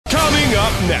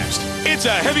next, it's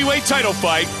a heavyweight title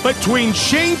fight between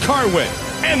Shane Carwin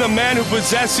and the man who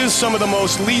possesses some of the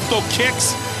most lethal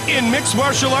kicks in mixed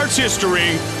martial arts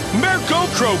history, Mirko.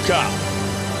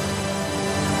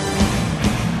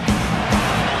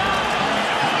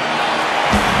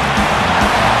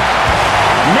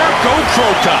 Mirko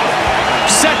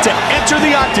set to enter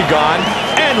the octagon,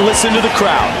 and listen to the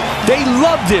crowd. They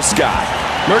love this guy.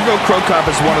 Mirko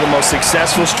is one of the most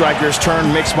successful strikers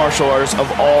turned mixed martial artists of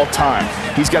all time.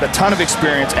 He's got a ton of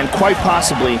experience and quite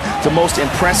possibly the most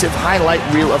impressive highlight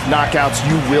reel of knockouts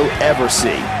you will ever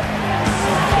see.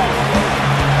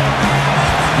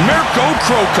 Mirko,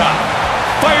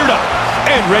 fired up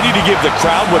and ready to give the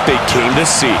crowd what they came to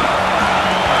see.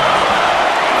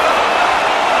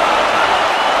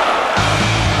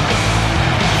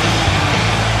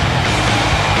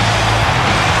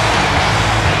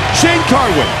 Shane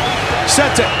Carwin,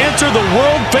 set to enter the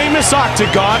world-famous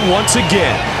octagon once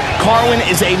again. Carwin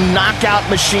is a knockout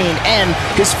machine, and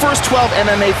his first 12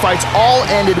 MMA fights all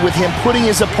ended with him putting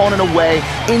his opponent away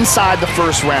inside the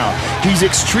first round. He's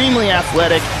extremely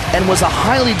athletic and was a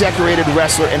highly decorated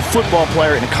wrestler and football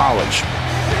player in college.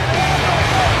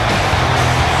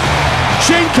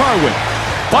 Shane Carwin,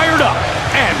 fired up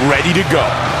and ready to go.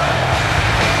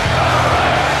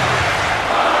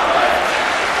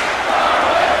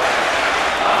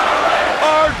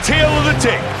 Tale of the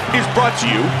Tape is brought to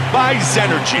you by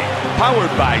Zersch, powered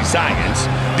by Zions,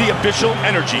 the official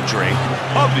energy drink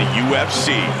of the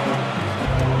UFC.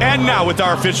 And now with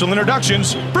our official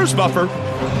introductions, Bruce Buffer.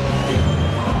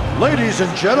 Ladies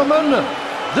and gentlemen,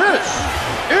 this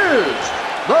is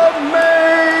the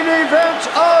main event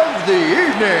of the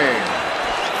evening.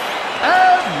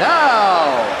 And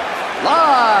now,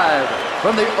 live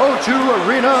from the O2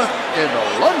 Arena in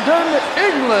London,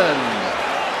 England,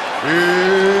 it's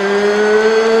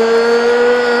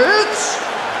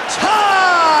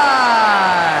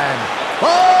time!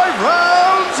 5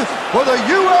 rounds for the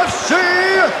UFC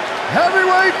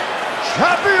Heavyweight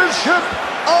Championship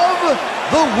of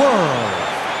the World.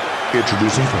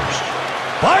 Introducing first.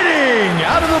 Fighting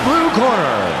out of the blue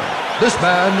corner. This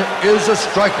man is a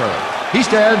striker. He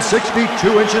stands 6 feet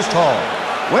 2 inches tall,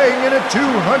 weighing in at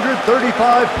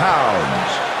 235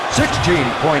 pounds,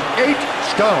 16.8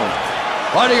 stone.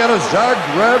 Fighting out of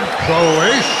Zagreb,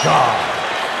 Croatia.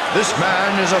 This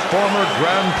man is a former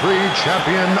Grand Prix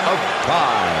champion of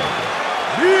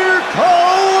 5. Mirko.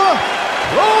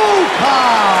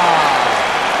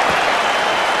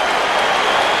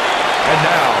 And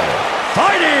now,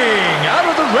 fighting out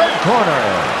of the red corner.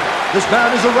 This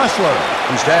man is a wrestler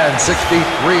who stands 6 feet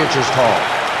 3 inches tall,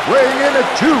 weighing in at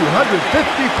 250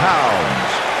 pounds,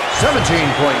 17.9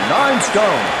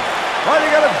 stone.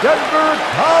 Fighting out of Denver,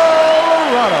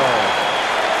 Colorado.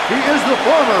 He is the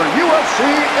former UFC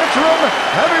interim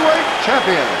heavyweight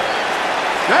champion,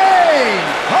 Shane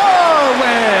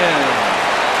Carwin.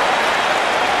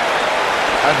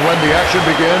 And when the action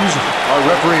begins, our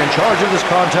referee in charge of this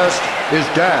contest is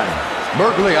Dan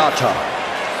Mergliata.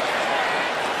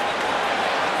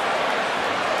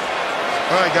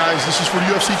 All right, guys, this is for the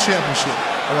UFC Championship.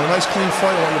 I want a nice, clean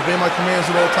fight. I want you to obey my commands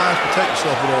at all times, protect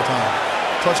yourself at all times.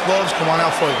 Touch gloves, come on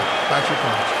out further. Back to your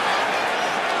corners.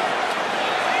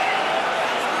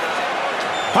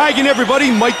 Hi again, everybody.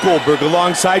 Mike Goldberg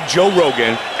alongside Joe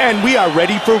Rogan, and we are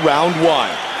ready for round 1. Are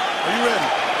you ready?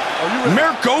 Are you ready?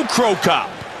 Mirko,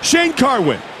 Shane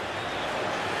Carwin.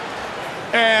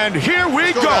 And here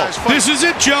we go. Guys, this is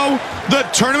it, Joe. The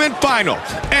tournament final.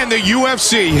 And the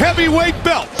UFC heavyweight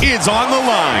belt is on the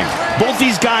line. Both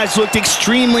these guys looked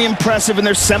extremely impressive in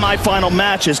their semifinal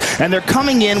matches, and they're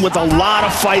coming in with a lot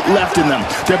of fight left in them.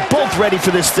 They're both ready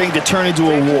for this thing to turn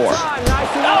into a war.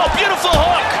 Oh, beautiful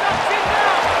hook.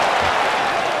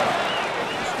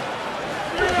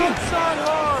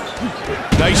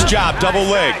 Nice job, double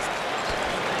leg.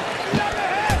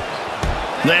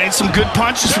 Landing some good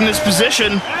punches from this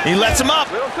position. He lets him up.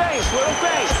 Little face, little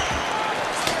face.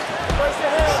 First the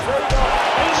hands, there you go.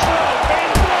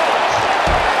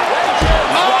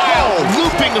 Oh,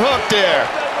 looping hook there.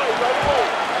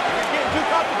 You're getting too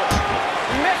comfortable.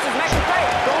 He misses, make him pay.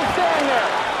 Don't stand there.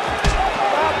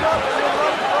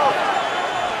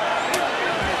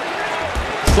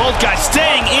 Both guys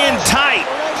staying in tight.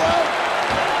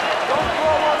 Don't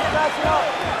throw while he's backing up.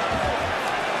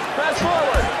 Press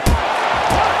forward.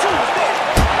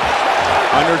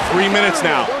 Under 3 minutes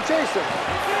now. Don't chase him.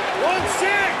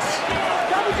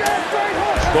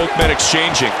 1-6. Both men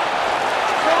exchanging.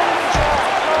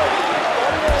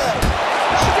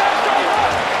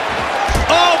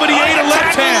 Oh, but he ate a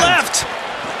left hand. Left.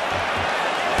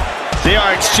 They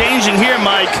are exchanging here,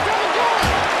 Mike.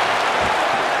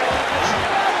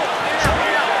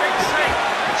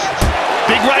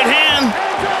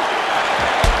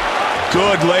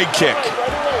 Good leg kick.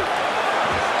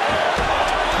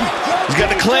 He's got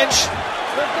the clinch.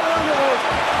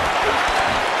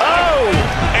 Oh!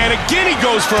 And again he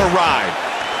goes for a ride.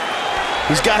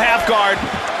 He's got half guard.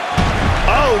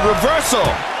 Oh, reversal.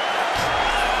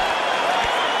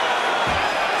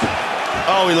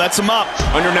 Oh, he lets him up.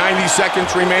 Under 90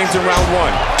 seconds remains in round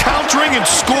one. Countering and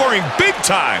scoring big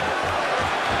time.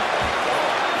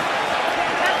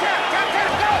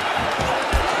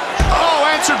 Oh,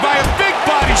 answered by a big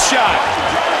body shot.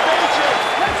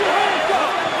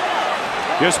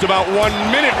 Just about 1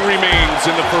 minute remains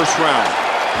in the first round.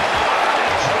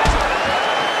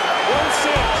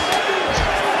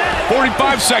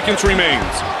 45 seconds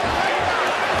remains.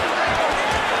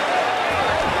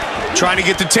 Trying to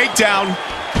get the takedown.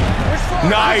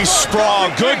 Nice sprawl.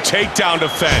 Good takedown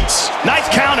defense. Nice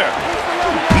counter.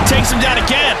 He takes him down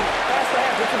again.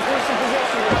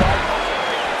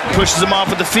 Pushes him off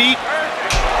with the feet.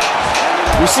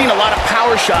 We've seen a lot of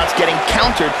power shots getting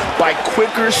countered by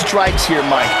quicker strikes here,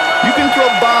 Mike. You can throw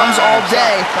bombs all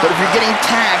day, but if you're getting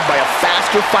tagged by a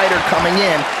faster fighter coming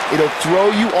in, it'll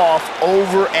throw you off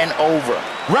over and over.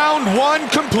 Round one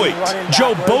complete.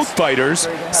 Joe, both fighters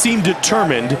seem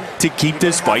determined to keep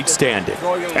this fight standing.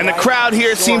 And the crowd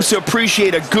here seems to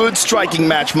appreciate a good striking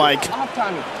match, Mike.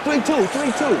 3-2,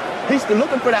 3-2. He's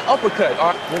looking for that uppercut.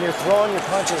 When you're throwing your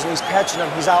punches and he's catching them,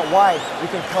 he's out wide, you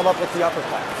can come up with the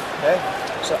uppercut, okay?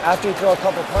 So after you throw a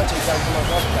couple punches, you gotta come up with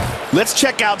the uppercut. Let's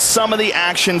check out some of the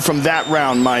action from that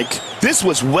round, Mike. This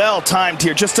was well timed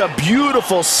here. Just a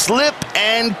beautiful slip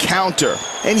and counter.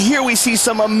 And here we see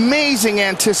some amazing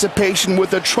anticipation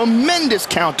with a tremendous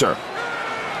counter.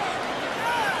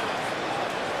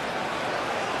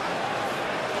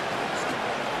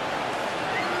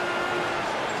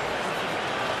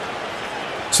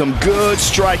 Some good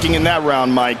striking in that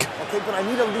round, Mike. Okay, but I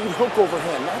need a lead hook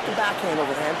overhand, not the backhand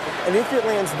overhand. And if it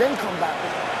lands, then come back.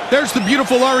 There's the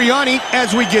beautiful Ariani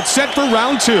as we get set for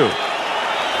round two. Are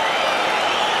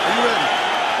you ready?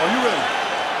 Are you ready?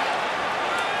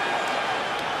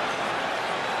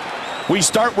 We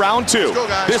start round two. Let's go,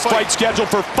 guys. This Fight. fight scheduled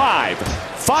for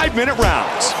 5-minute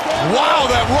rounds. Wow,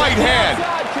 that right hand.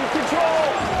 Keep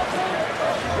control.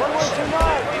 1-1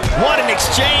 tonight. What an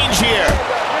exchange here.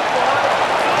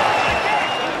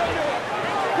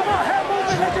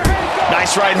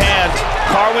 Nice right hand.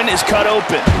 Carwin is cut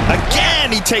open.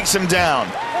 Again, he takes him down.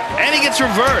 And he gets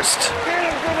reversed. Get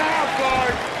him from the half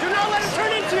guard. Do not let him turn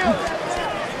into you.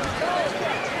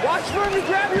 Watch for him to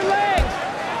grab your leg.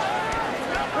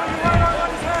 Put your right arm on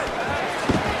his head.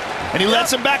 And he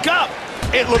lets him back up.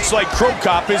 It looks like Crow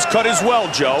Cop is cut as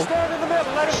well, Joe. Stand in the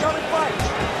middle. Let him come and fight.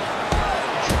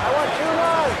 I want 2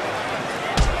 rounds.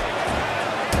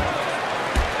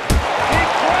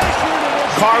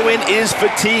 Carwin is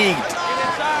fatigued.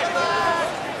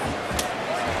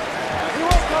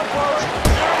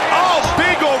 Oh,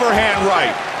 big overhand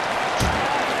right.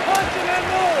 Punch him and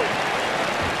move.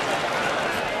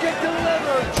 Get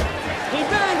delivered.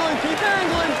 Keep angling. Keep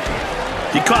angling.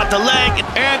 He caught the leg.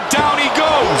 And down he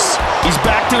goes. He's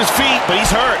back to his feet, but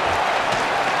he's hurt.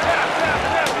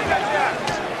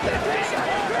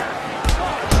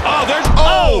 Oh, there's...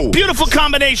 Oh! Beautiful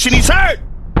combination. He's hurt.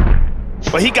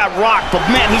 But he got rocked, but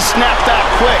man, he snapped back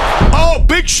quick. Oh,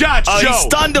 big shots, Oh, Joe. he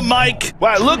stunned him, Mike.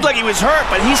 Well, it looked like he was hurt,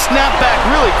 but he snapped back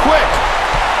really quick.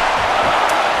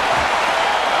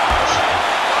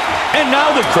 And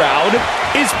now the crowd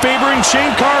is favoring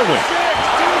Shane Carwin.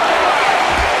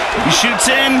 He shoots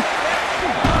in.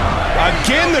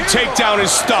 Again, the takedown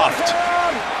is stuffed.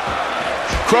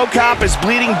 Crow Cop is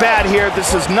bleeding bad here.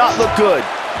 This does not look good.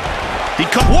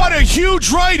 What a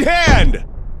huge right hand!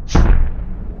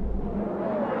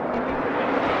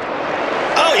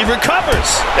 Oh, he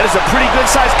recovers. That is a pretty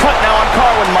good-sized cut now on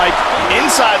Carwin, Mike.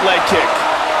 Inside leg kick.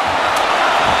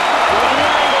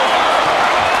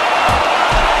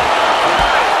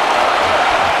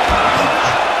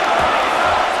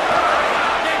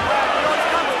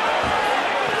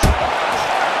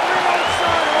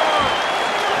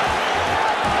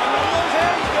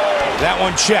 That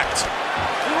one checked.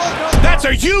 That's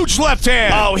a huge left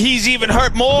hand. Oh, he's even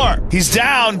hurt more. He's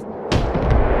down.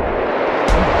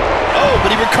 Oh,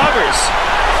 but he recovers.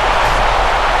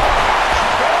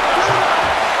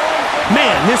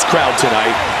 Man, this crowd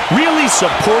tonight really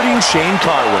supporting Shane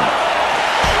Carwin.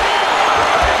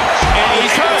 And he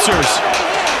answers.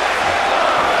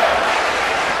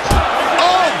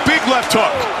 Oh, big left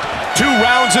hook. 2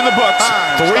 rounds in the books.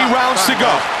 3 rounds to go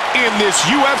in this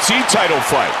UFC title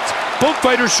fight. Both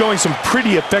fighters showing some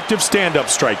pretty effective stand-up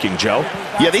striking, Joe.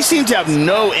 Yeah, they seem to have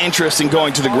no interest in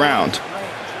going to the ground.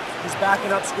 He's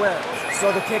backing up square,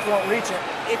 so the kick won't reach it.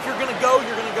 If you're gonna go,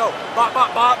 you're gonna go. Bop,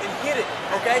 bop, bop, and hit it,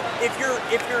 okay? If you're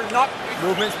not...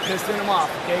 Movement's pissing him off,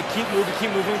 okay? Keep moving,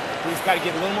 keep moving. We just gotta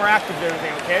get a little more active with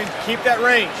everything, okay? Keep that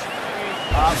range.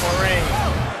 More range.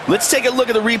 Let's take a look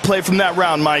at the replay from that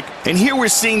round, Mike. And here we're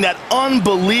seeing that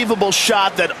unbelievable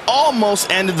shot that almost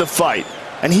ended the fight.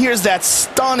 And here's that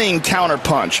stunning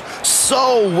counterpunch.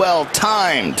 So well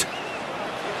timed.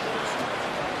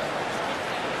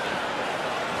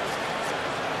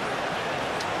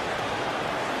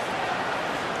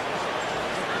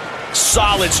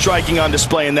 Solid striking on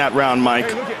display in that round, Mike.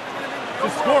 Hey, look at the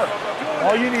score.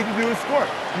 All you need to do is score.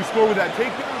 You score with that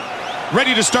takedown.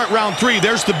 Ready to start round 3.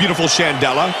 There's the beautiful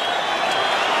Chandela. Are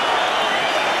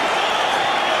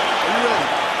you ready?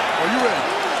 Are you ready?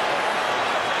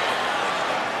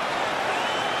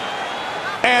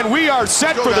 And we are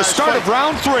set for the start of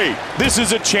round 3. This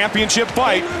is a championship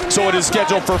fight, so it is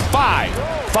scheduled for 5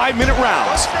 5-minute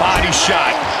rounds. Body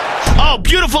shot. Oh,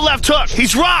 beautiful left hook.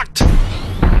 He's rocked.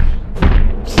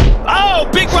 Oh,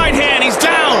 big right hand. He's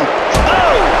down.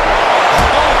 Oh.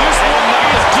 Oh, this one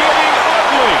is getting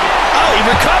ugly. Oh, he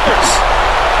recovers.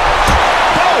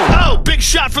 Oh, big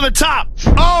shot from the top.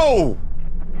 Oh.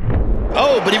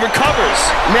 Oh, but he recovers.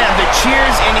 Man, the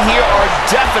cheers in here are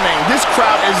deafening. This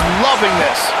crowd is loving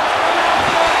this.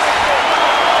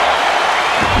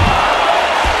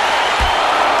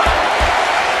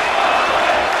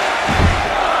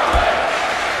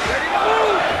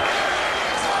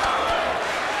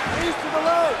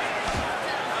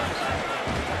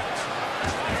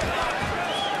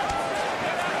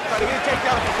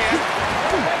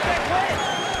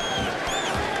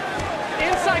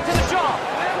 Inside to the jaw.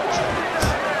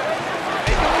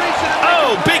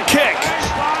 Oh, big kick.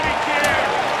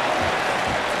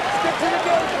 Stick to the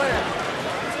game plan.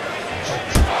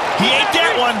 He ate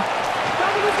that one.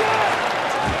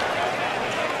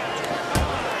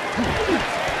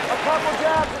 A couple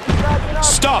jabs if you're backing up.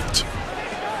 Stuffed.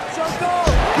 So go.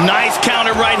 Nice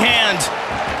counter right hand.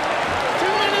 2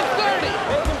 minutes 30.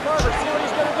 Make him cover. See what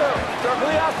he's gonna do. Circle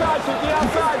the outside. Keep the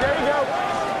outside. There you go.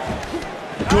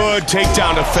 Good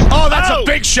takedown to fit. Oh, that's a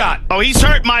big shot. Oh, he's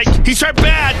hurt, Mike. He's hurt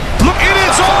bad. Look, it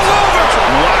is all over.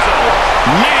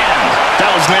 Wow. Man,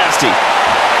 that was nasty.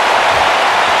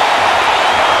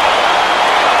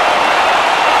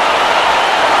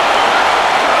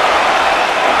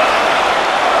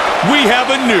 We have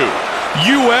a new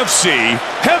UFC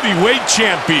heavyweight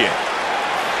champion.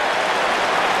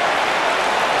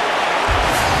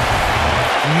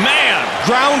 Man,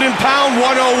 ground and pound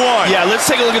 101. Yeah, let's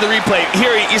take a look at the replay.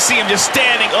 Here you see him just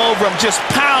standing over him, just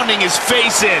pounding his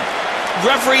face in.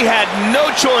 Referee had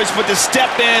no choice but to step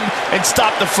in and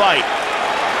stop the fight.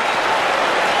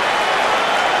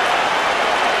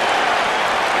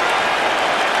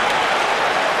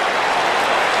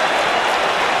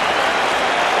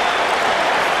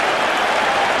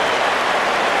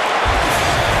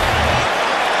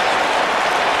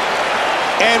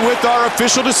 And with our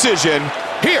official decision,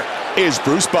 here is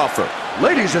Bruce Buffer.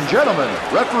 Ladies and gentlemen,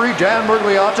 referee Dan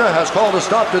Mergliata has called a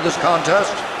stop to this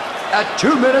contest at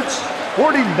 2 minutes,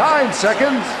 49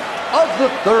 seconds of the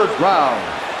 3rd round,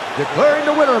 declaring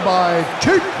the winner by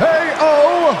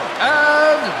TKO,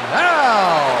 and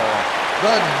now,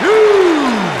 the new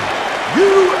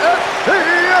UFC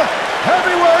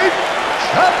heavyweight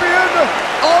champion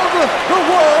of the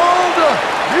world,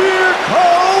 Mirko.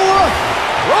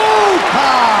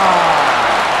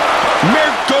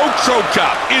 Mirko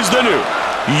is the new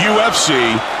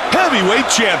UFC heavyweight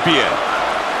champion.